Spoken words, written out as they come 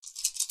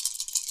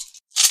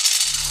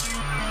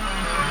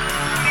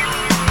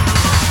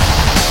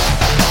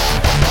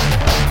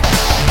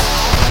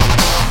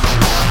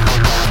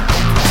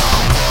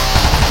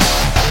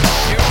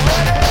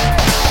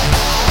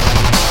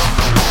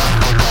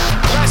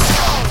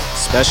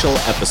special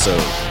episode,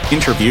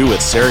 interview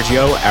with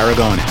Sergio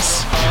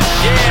Aragonés.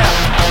 Yeah!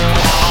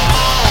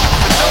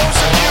 For those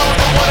of you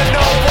that want to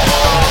know what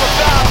we're all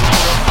about,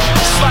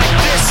 it's like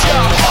this,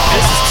 y'all.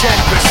 This is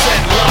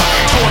 10% luck,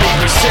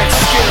 20%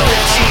 skill,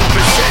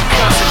 15%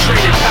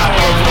 concentrated power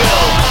of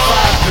will,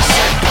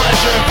 5%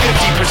 pleasure,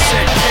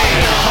 50%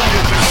 pain,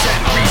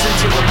 100% reason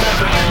to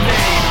remember the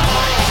name.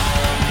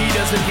 He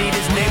doesn't need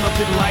his name up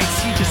in lights,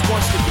 he just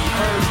wants to be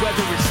heard,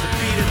 whether it's the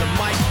beat of the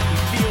mic.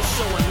 He feels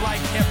so unlike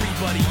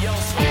everybody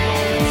else alone.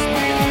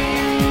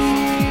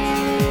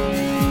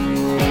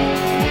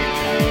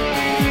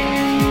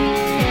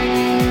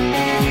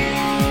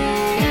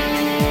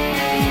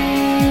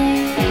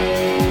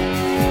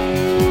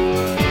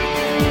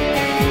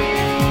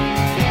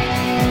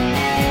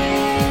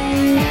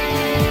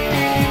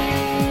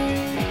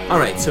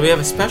 Alright, so we have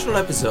a special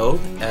episode,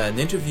 an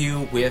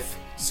interview with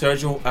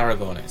Sergio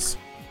Aragonés.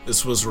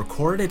 This was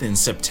recorded in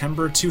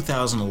September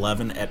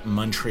 2011 at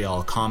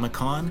Montreal Comic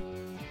Con,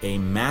 a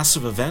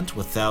massive event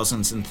with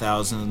thousands and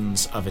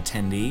thousands of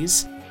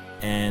attendees,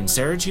 and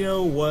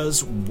Sergio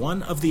was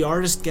one of the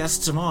artist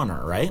guests of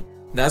honor, right?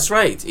 That's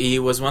right, he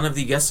was one of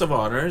the guests of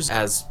honors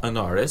as an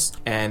artist,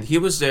 and he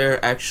was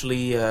there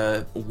actually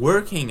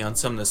working on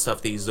some of the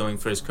stuff that he's doing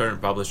for his current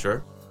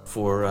publisher,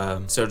 for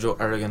Sergio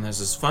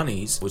Aragonés'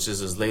 Funnies, which is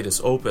his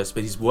latest opus,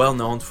 but he's well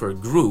known for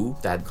Gru,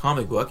 that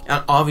comic book,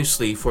 and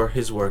obviously for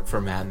his work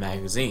for Mad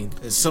Magazine.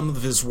 Some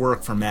of his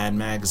work for Mad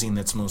Magazine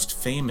that's most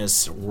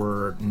famous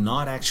were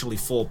not actually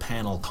full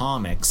panel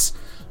comics,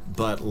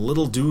 but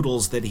little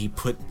doodles that he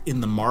put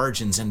in the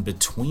margins and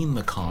between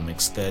the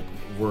comics that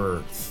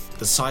were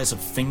the size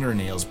of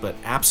fingernails, but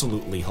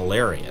absolutely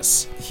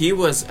hilarious. He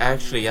was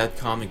actually at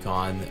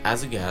Comic-Con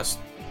as a guest.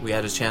 We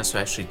had a chance to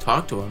actually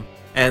talk to him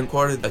and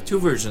recorded two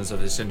versions of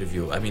this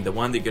interview. I mean, the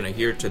one that you're going to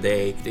hear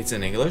today, it's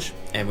in English,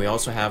 and we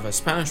also have a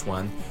Spanish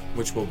one,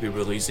 which we'll be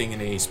releasing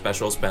in a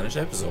special Spanish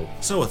episode.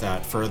 So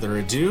without further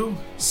ado,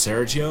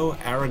 Sergio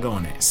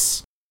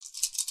Aragonés.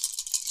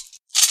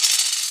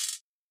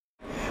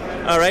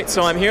 Alright,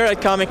 so I'm here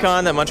at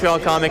Comic-Con, at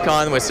Montreal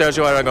Comic-Con with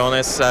Sergio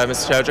Aragonés.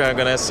 Mr. Sergio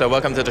Aragonés,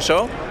 welcome to the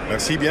show.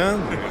 Merci bien.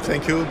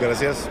 Thank you.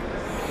 Gracias.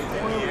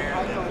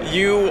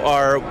 You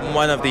are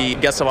one of the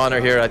guests of honor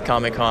here at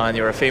Comic-Con.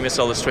 You're a famous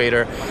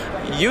illustrator.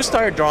 You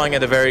started drawing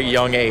at a very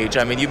young age.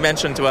 I mean, you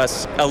mentioned to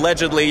us,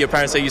 allegedly, your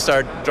parents say you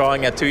started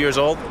drawing at 2 years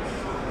old?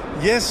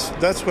 Yes,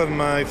 that's what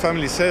my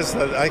family says,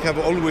 that I have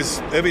always,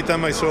 every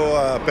time I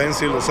saw a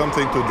pencil or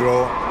something to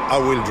draw, I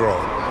will draw.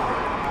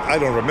 I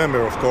don't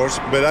remember, of course,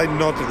 but I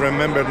not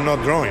remember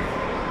not drawing.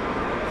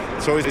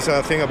 So it's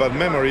a thing about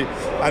memory.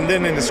 And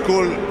then in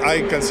school,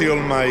 I can see all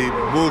my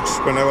books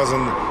when I was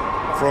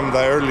from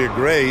the early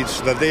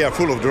grades, that they are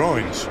full of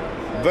drawings.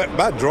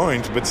 Bad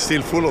drawings, but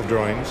still full of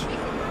drawings.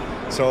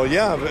 So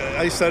yeah,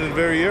 I started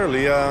very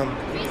early.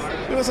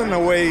 It was in a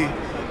way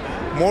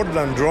more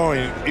than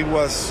drawing, it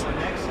was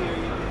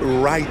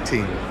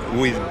writing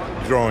with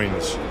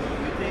drawings.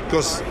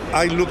 Because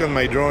I look at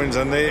my drawings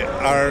and they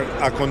are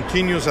a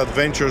continuous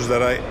adventures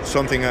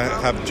something I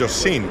have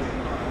just seen.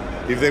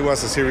 If there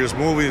was a serious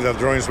movie, the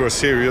drawings were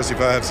serious. If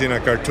I have seen a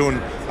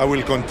cartoon, I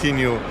will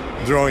continue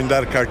drawing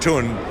that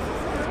cartoon.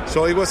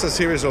 So it was a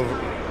series of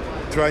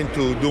trying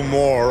to do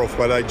more of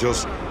what I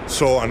just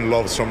saw and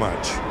loved so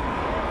much.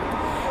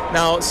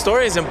 Now,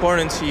 story is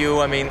important to you.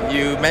 I mean,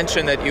 you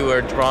mentioned that you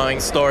were drawing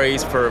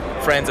stories for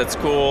friends at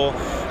school.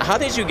 How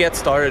did you get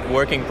started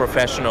working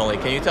professionally?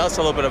 Can you tell us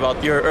a little bit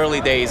about your early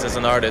days as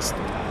an artist?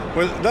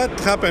 Well, that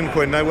happened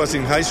when I was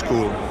in high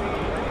school.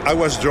 I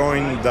was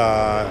drawing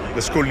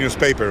the school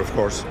newspaper, of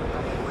course.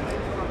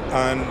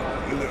 And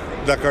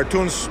the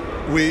cartoons,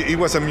 it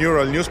was a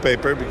mural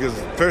newspaper because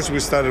first we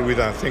started with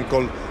a thing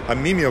called a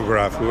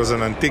mimeograph. It was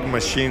an antique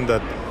machine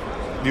that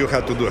you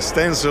had to do a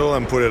stencil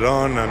and put it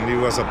on, and it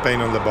was a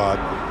pain on the butt.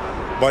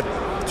 But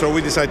so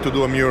we decided to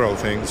do a mural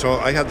thing. So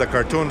I had the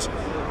cartoons,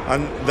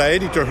 and the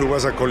editor, who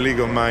was a colleague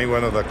of mine,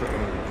 one of the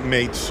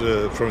mates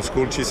from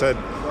school, she said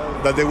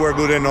that they were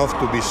good enough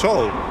to be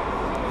sold,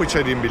 which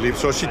I didn't believe.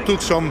 So she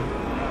took some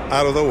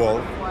out of the wall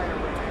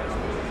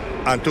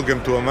and took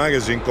them to a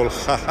magazine called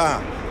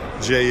Haha,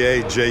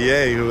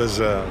 J-A, who was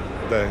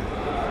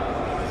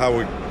how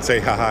we say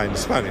haha in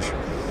Spanish.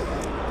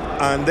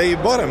 And they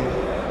bought them.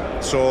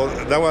 So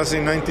that was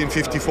in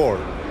 1954.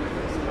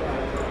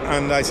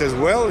 And I said,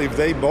 well, if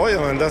they buy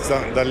them, and that's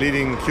the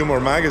leading humor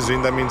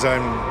magazine, that means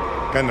I'm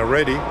kind of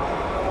ready.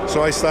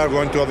 So I started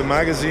going to other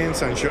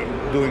magazines and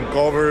doing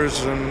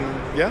covers, and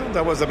yeah,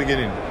 that was the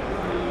beginning.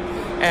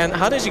 And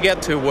how did you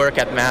get to work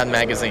at Mad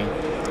Magazine?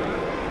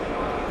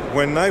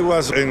 When I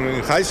was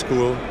in high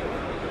school,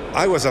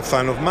 I was a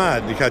fan of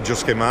Mad. It had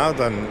just come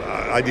out, and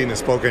I didn't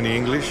speak any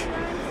English.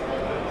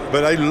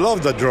 But I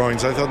loved the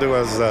drawings. I thought it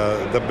was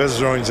the best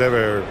drawings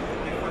ever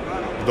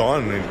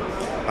done.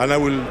 And I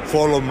will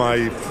follow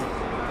my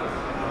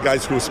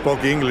guys who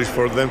spoke English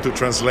for them to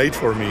translate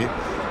for me.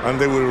 And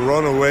they will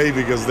run away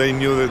because they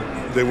knew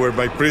that they were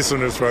my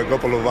prisoners for a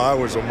couple of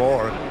hours or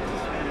more.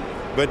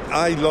 But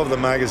I love the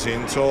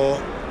magazine. So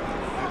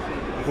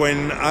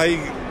when I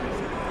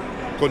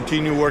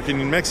continue working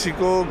in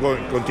Mexico,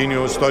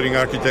 continue studying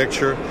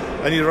architecture,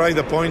 and it arrived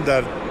the point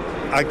that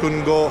I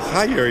couldn't go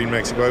higher in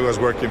Mexico. I was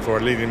working for a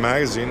leading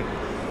magazine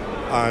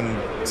and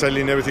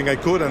selling everything I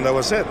could, and that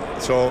was it.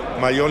 So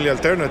my only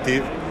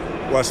alternative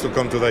was to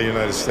come to the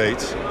United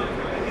States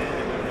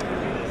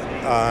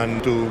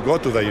and to go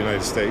to the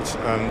United States.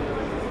 And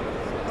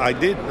I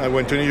did. I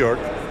went to New York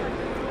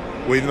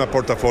with my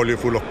portfolio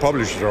full of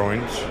published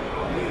drawings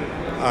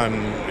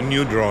and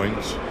new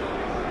drawings.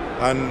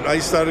 And I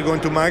started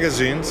going to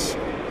magazines,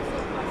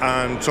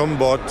 and some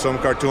bought some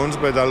cartoons,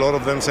 but a lot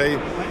of them say,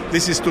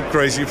 this is too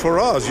crazy for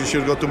us, you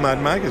should go to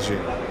Mad Magazine.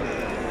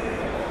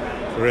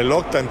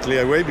 Reluctantly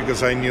I went,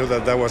 because I knew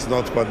that was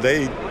not what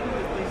they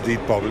did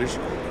publish,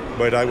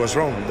 but I was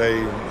wrong.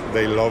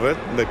 They love it,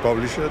 they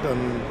publish it,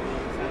 and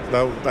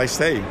now I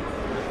stay.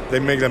 They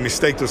make the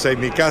mistake to say,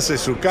 mi casa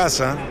es su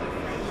casa,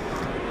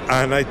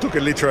 and I took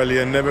it literally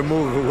and never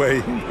moved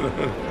away.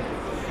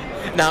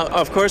 Now,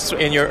 of course,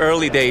 in your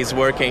early days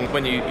working,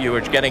 when you were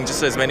getting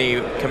just as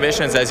many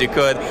commissions as you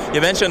could,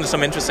 you mentioned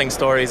some interesting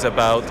stories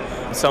about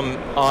some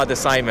odd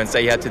assignments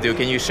that you had to do.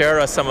 Can you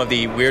share us some of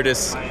the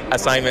weirdest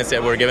assignments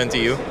that were given to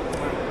you?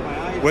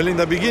 Well, in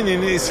the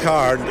beginning, it's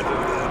hard.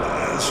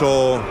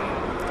 So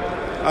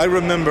I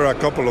remember a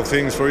couple of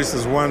things. For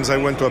instance, once I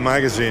went to a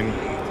magazine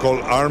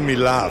called Army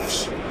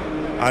Laughs,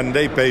 and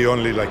they pay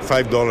only like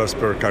 $5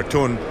 per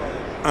cartoon.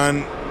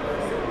 And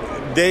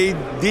they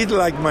did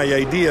like my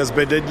ideas,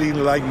 but they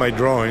didn't like my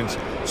drawings.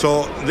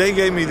 So they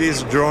gave me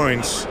these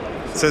drawings.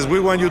 It says, we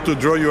want you to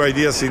draw your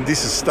ideas in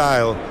this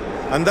style.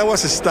 And that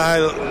was a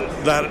style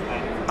that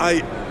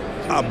I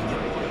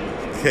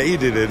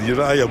hated it.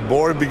 I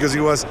abhorred, because it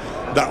was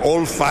the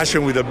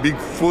old-fashioned with the big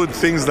foot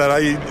things that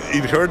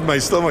it hurt my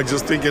stomach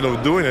just thinking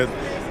of doing it.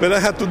 But I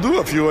had to do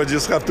a few. I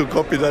just have to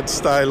copy that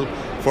style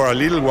for a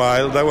little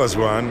while. That was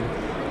one.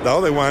 The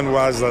other one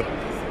was that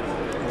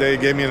they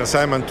gave me an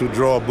assignment to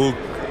draw a book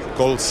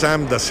called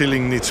Sam the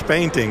Ceiling Needs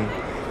Painting,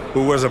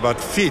 who was about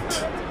feet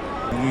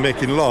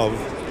making love,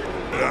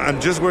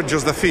 and just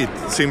the feet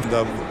seemed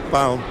the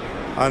pound,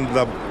 and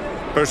the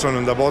person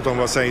on the bottom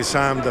was saying,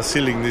 Sam the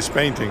Ceiling Needs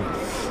Painting.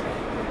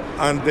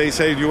 And they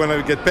said, you want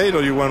to get paid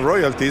or you want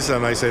royalties?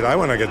 And I said, I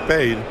want to get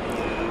paid.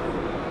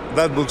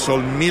 That book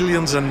sold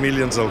millions and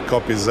millions of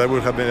copies. That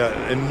would have been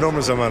an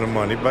enormous amount of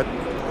money, but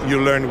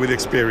you learn with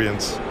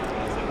experience.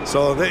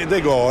 So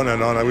they go on,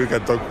 and we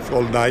can talk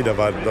all night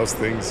about those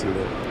things.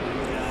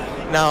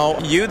 Now,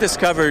 you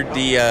discovered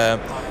the,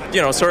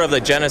 sort of the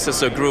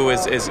genesis of GRU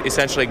is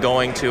essentially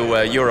going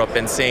to Europe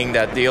and seeing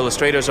that the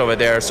illustrators over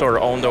there sort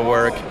of own their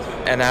work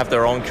and have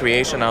their own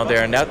creation out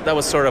there. And that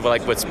was sort of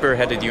like what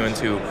spearheaded you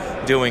into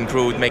doing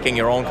GRU, making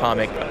your own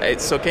comic.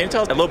 So can you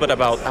tell us a little bit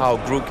about how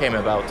GRU came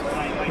about?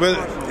 Well,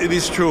 it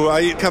is true.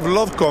 I have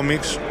loved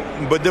comics,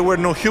 but there were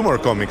no humor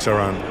comics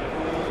around.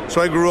 So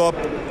I grew up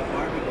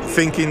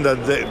thinking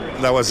that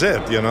that was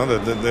it,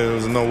 that there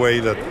was no way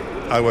that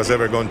I was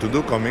ever going to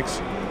do comics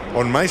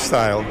on my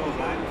style.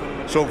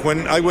 So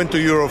when I went to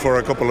Europe for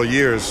a couple of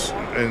years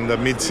in the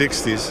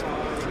mid-'60s,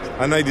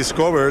 and I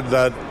discovered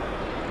that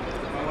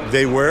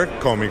they were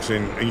comics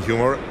in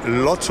humor,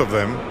 lots of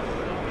them.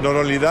 Not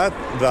only that,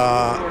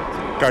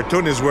 the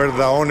cartoonists were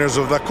the owners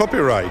of the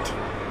copyright.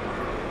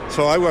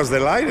 So I was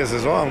delighted. I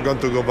said, I'm going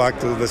to go back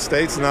to the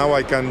States, now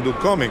I can do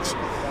comics.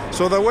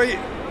 So the way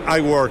I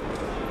work,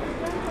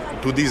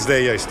 to this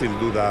day I still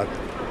do that,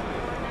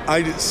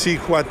 I see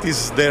what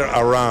is there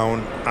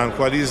around, and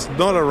what is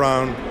not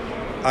around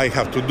I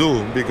have to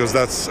do, because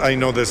I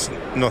know there's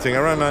nothing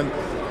around. And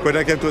when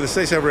I came to the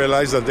States, I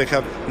realized that they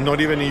have, not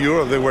even in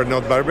Europe, they were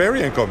not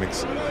barbarian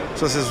comics.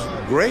 So I says,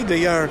 great,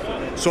 they are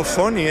so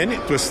funny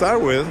to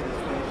start with,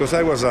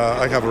 because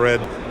I have read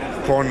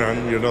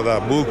Conan,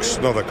 the books,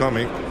 not the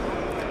comic.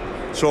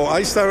 So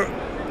I start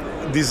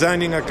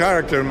designing a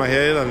character in my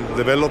head and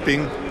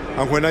developing,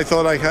 and when I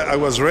thought I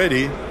was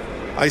ready,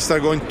 I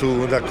start going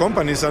to the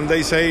companies, and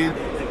they say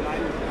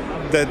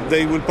that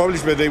they will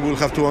publish, but they will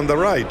have to own the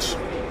rights.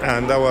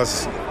 And that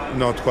was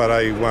not what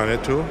I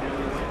wanted to.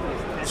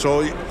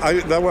 So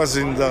that was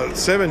in the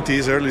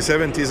 70s, early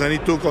 70s, and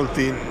it took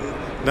until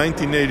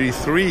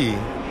 1983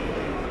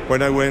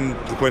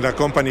 when a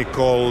company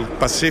called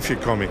Pacific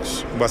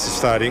Comics was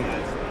starting,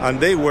 and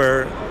they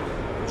were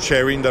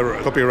sharing the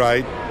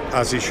copyright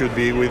as it should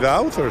be with the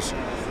authors.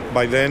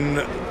 By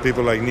then,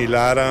 people like Neil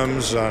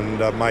Adams and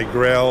Mike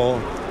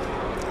Grell,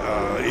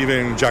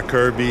 even Jack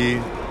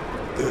Kirby,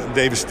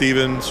 Dave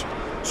Stevens.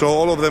 So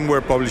all of them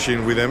were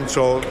publishing with them.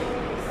 So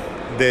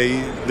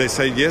they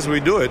said, yes, we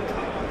do it.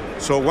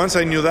 So once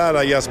I knew that,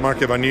 I asked Mark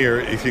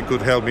Evanier if he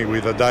could help me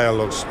with the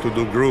dialogues to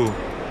do GRU,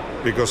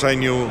 because I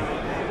knew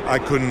I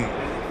couldn't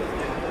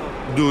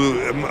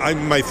do.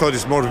 My thought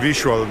is more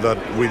visual than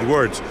with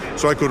words.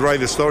 So I could write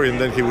the story, and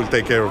then he will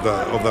take care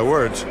of the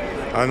words.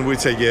 And we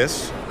said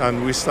yes,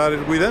 and we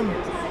started with them.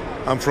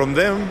 And from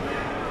them,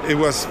 it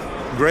was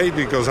great,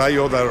 because I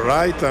owned the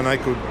right, and I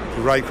could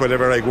write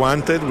whatever I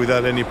wanted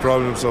without any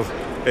problems of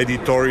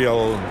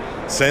editorial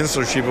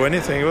censorship or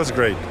anything. It was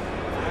great.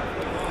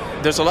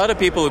 There's a lot of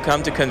people who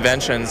come to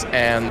conventions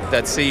and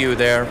that see you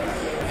there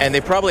And they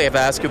probably have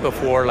asked you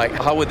before, like,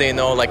 how would they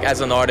know, like,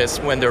 as an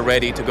artist, when they're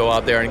ready to go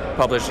out there and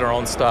publish their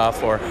own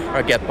stuff or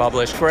get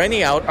published? For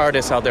any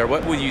artists out there,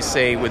 what would you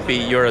say would be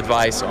your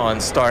advice on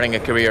starting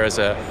a career as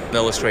an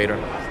illustrator?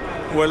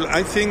 Well,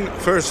 I think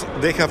first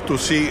they have to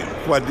see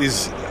what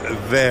is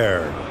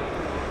there.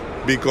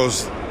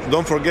 Because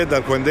don't forget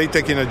that when they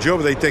take in a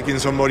job, they take in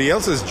somebody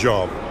else's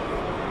job.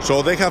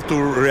 So they have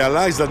to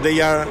realize that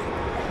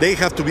they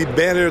have to be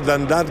better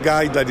than that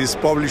guy that is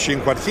publishing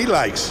what he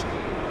likes,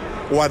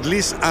 or at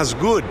least as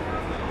good.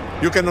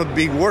 You cannot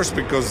be worse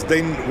because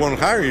they won't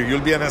hire you.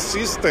 You'll be an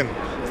assistant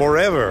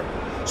forever.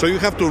 So you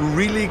have to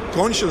really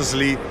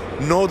consciously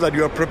know that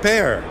you are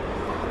prepared.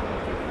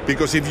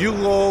 Because if you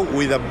go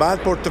with a bad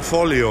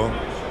portfolio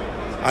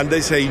and they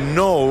say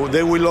no,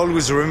 they will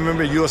always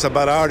remember you as a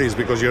bad artist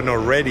because you're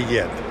not ready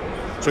yet.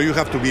 So you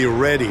have to be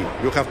ready.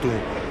 You have to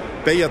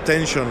pay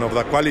attention of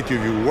the quality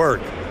of your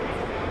work.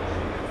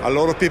 A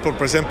lot of people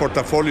present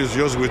portfolios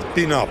just with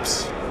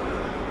pin-ups.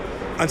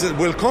 And said,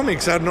 well,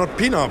 comics are not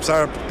pin-ups,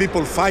 are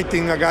people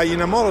fighting a guy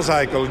in a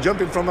motorcycle,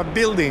 jumping from a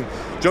building,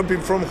 jumping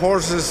from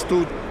horses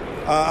to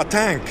a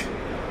tank.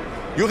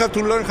 You have to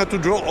learn how to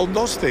draw all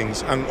those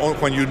things. And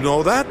when you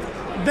know that,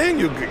 then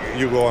you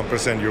go and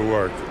present your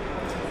work.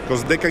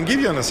 Because they can give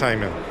you an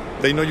assignment.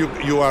 They know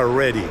you are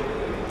ready.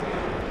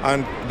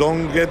 And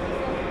don't get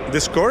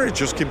discouraged,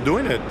 just keep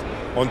doing it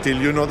until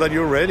you know that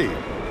you're ready.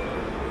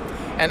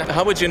 And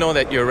how would you know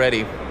that you're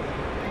ready?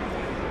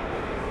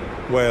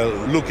 Well,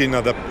 looking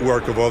at the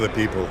work of other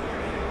people.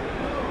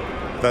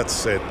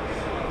 That's it.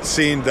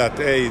 Seeing that,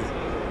 hey,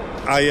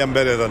 I am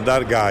better than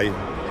that guy,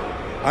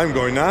 I'm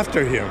going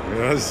after him. You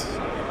know,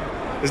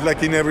 it's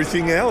like in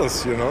everything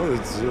else, you know.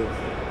 It's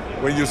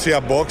when you see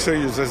a boxer,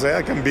 you say, hey,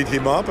 I can beat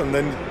him up, and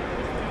then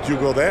you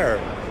go there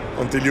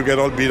until you get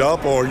all beat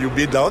up or you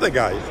beat the other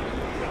guy.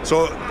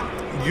 So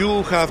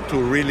you have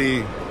to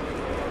really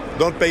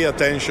don't pay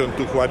attention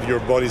to what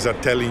your bodies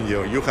are telling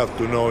you. You have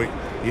to know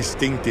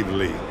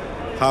instinctively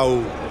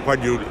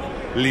what your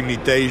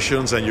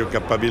limitations and your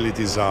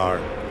capabilities are.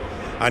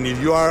 And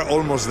if you are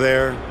almost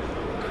there,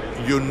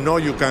 you know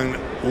you can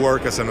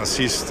work as an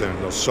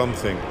assistant or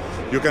something.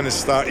 You can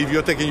start, if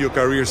you're taking your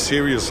career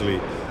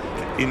seriously,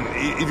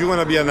 if you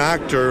want to be an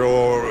actor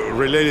or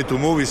related to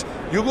movies,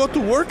 you go to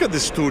work at the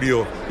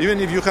studio, even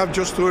if you have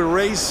just to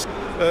erase,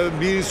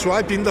 be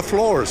swiping the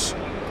floors.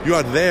 You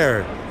are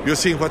there. You're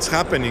seeing what's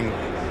happening.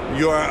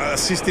 You are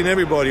assisting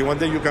everybody. One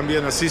day you can be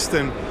an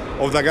assistant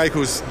of the guy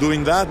who's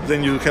doing that,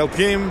 then you help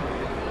him,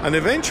 and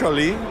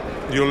eventually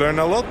you learn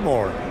a lot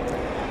more.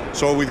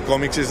 So with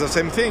comics it's the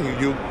same thing.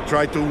 You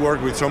try to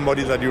work with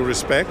somebody that you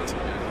respect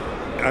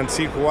and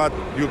see what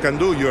you can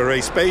do. You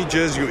erase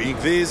pages, you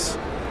ink this,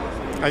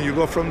 and you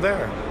go from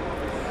there.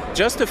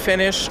 Just to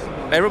finish,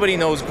 everybody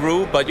knows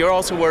Gru, but you're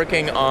also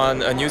working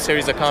on a new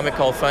series of comic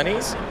called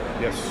Funnies.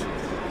 Yes.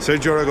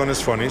 Sergio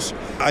Aragonés Funnies.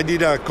 I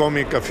did a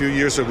comic a few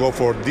years ago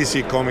for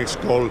DC Comics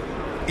called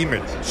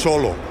Image,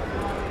 Solo.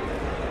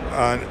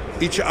 And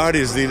each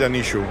artist did an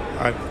issue.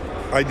 And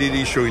I did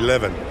issue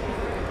 11.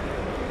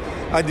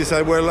 I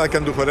decided, well, I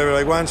can do whatever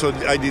I want, so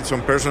I did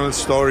some personal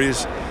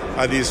stories.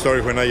 I did a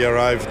story when I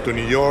arrived to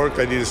New York.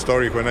 I did a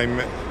story when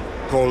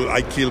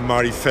I killed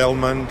Mari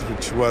Feldman,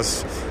 which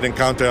was the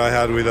encounter I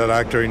had with that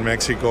actor in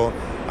Mexico.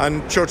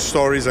 And short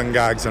stories and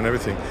gags and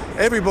everything.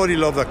 Everybody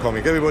loved that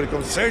comic. Everybody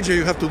comes, Sergio,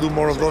 you have to do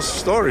more of those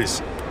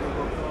stories.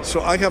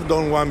 So I have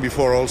done one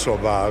before also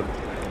about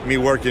me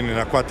working in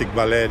aquatic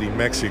ballet in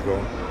Mexico.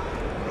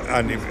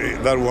 And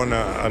that won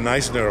an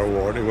Eisner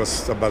Award. It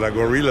was about a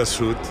gorilla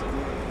suit.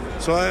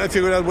 So I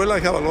figured out, well, I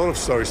have a lot of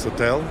stories to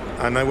tell,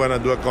 and I want to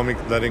do a comic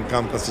that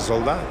encompasses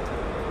all that.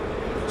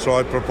 So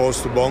I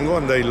proposed to Bongo,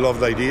 and they loved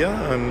the idea,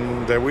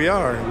 and there we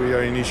are. We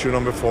are in issue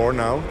number 4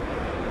 now,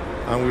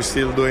 and we're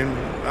still doing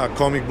a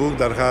comic book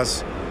that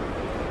has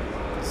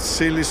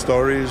silly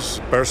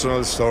stories,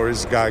 personal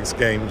stories, gags,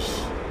 games,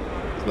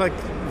 like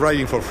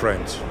writing for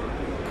friends.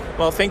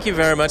 Well, thank you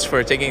very much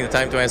for taking the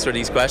time to answer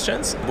these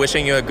questions.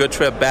 Wishing you a good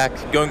trip back.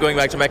 Going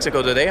back to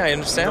Mexico today, I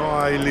understand? No,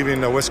 I live in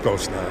the West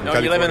Coast now. No,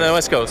 you live in the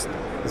West Coast.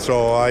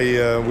 So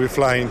we're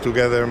flying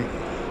together,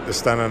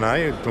 Stan and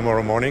I,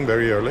 tomorrow morning,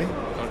 very early.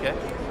 Okay.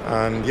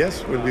 And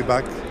yes, we'll be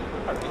back.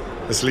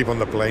 Asleep on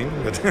the plane.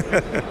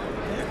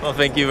 Well,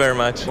 thank you very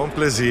much. Bon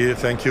plaisir.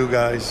 Thank you,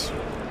 guys.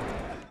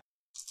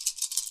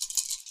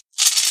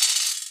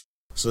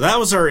 So that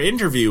was our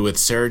interview with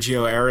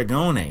Sergio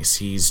Aragonés.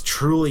 He's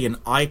truly an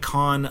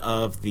icon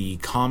of the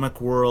comic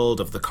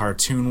world, of the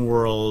cartoon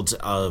world,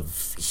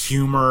 of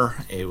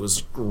humor. It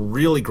was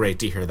really great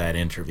to hear that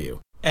interview.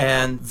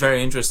 And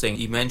very interesting,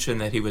 he mentioned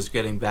that he was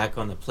getting back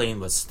on the plane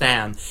with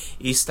Stan.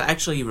 He's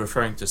actually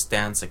referring to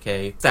Stan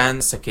Sakai.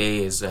 Stan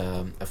Sakai is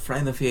a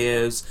friend of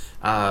his.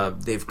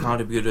 They've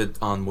contributed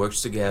on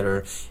works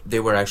together.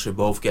 They were actually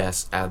both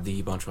guests at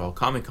the Montreal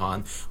Comic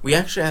Con. We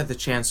actually had the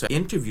chance to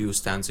interview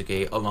Stan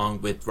Sakai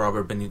along with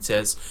Robert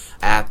Benitez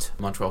at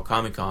Montreal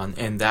Comic Con,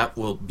 and that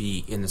will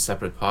be in a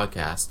separate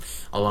podcast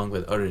along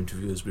with other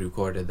interviews we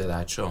recorded at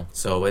that show.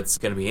 So it's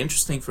going to be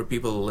interesting for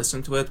people to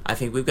listen to it. I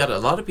think we've got a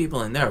lot of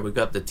people in there. We've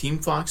got the Team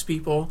Fox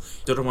people.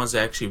 They're the ones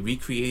that actually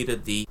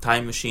recreated the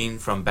time machine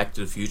from Back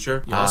to the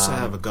Future. You also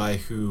have a guy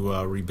who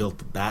rebuilt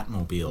the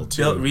Batmobile,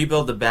 too.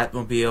 Rebuild the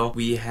Batmobile.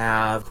 We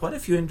have quite a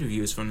few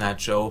interviews from that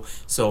show,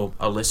 so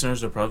our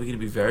listeners are probably going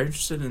to be very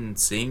interested in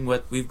seeing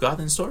what we've got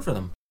in store for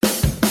them.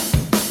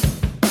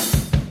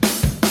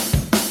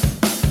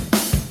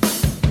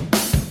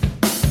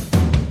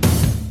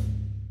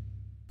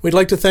 We'd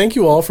like to thank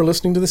you all for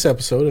listening to this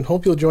episode and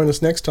hope you'll join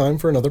us next time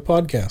for another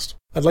podcast.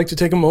 I'd like to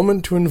take a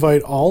moment to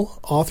invite all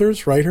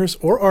authors, writers,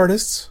 or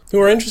artists who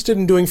are interested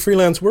in doing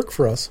freelance work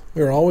for us.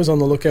 We are always on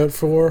the lookout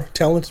for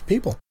talented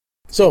people.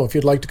 So if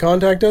you'd like to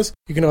contact us,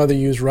 you can either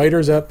use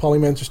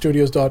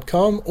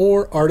writers@polymancerstudios.com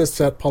or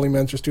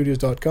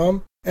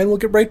artists@polymancerstudios.com, and we'll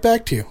get right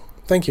back to you.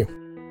 Thank you.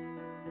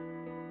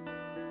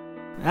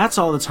 That's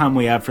all the time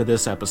we have for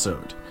this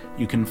episode.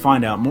 You can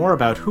find out more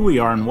about who we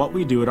are and what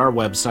we do at our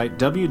website,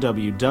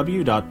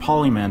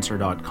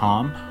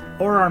 www.polymancer.com,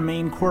 or our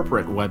main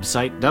corporate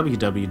website,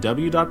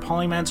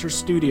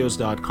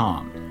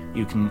 www.polymancerstudios.com.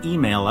 You can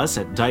email us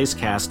at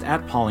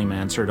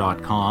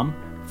dicecast@polymancer.com,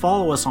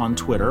 follow us on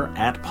Twitter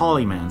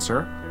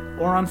 @polymancer,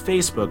 or on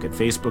Facebook at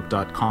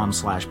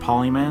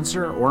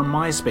facebook.com/polymancer or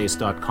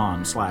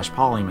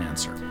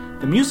myspace.com/polymancer.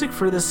 The music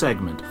for this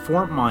segment,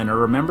 Fort Minor,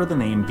 Remember the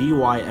Name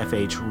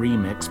BYFH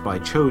Remix by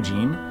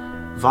Chojin,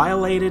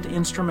 Violated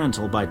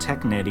Instrumental by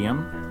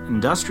Technetium,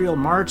 Industrial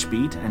March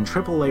Beat, and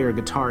Triple Layer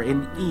Guitar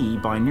in E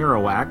by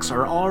Neurowax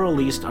are all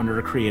released under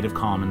a Creative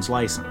Commons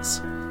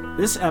license.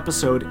 This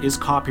episode is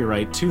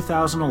copyright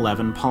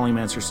 2011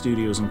 Polymancer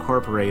Studios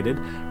Incorporated,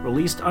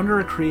 released under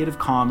a Creative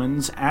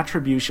Commons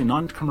Attribution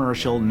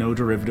Non-Commercial No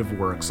Derivative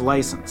Works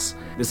license.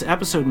 This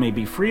episode may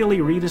be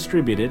freely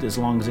redistributed as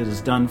long as it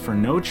is done for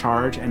no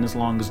charge and as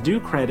long as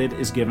due credit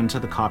is given to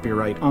the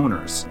copyright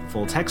owners.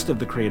 Full text of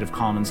the Creative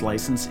Commons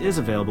license is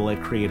available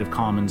at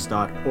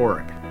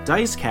creativecommons.org.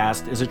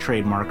 Dicecast is a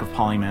trademark of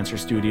Polymancer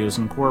Studios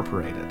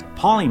Incorporated.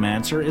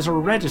 Polymancer is a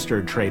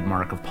registered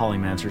trademark of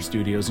Polymancer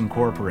Studios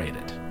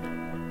Incorporated.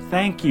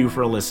 Thank you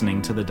for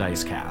listening to the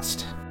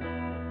Dicecast.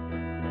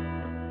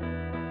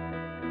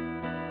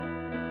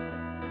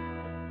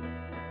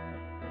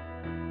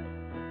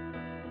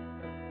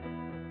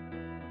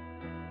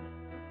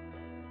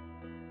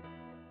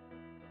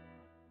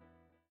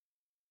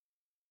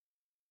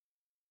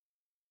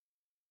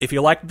 If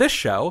you like this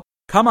show,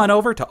 come on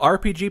over to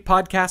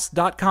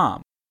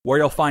rpgpodcasts.com, where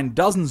you'll find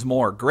dozens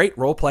more great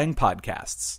role-playing podcasts.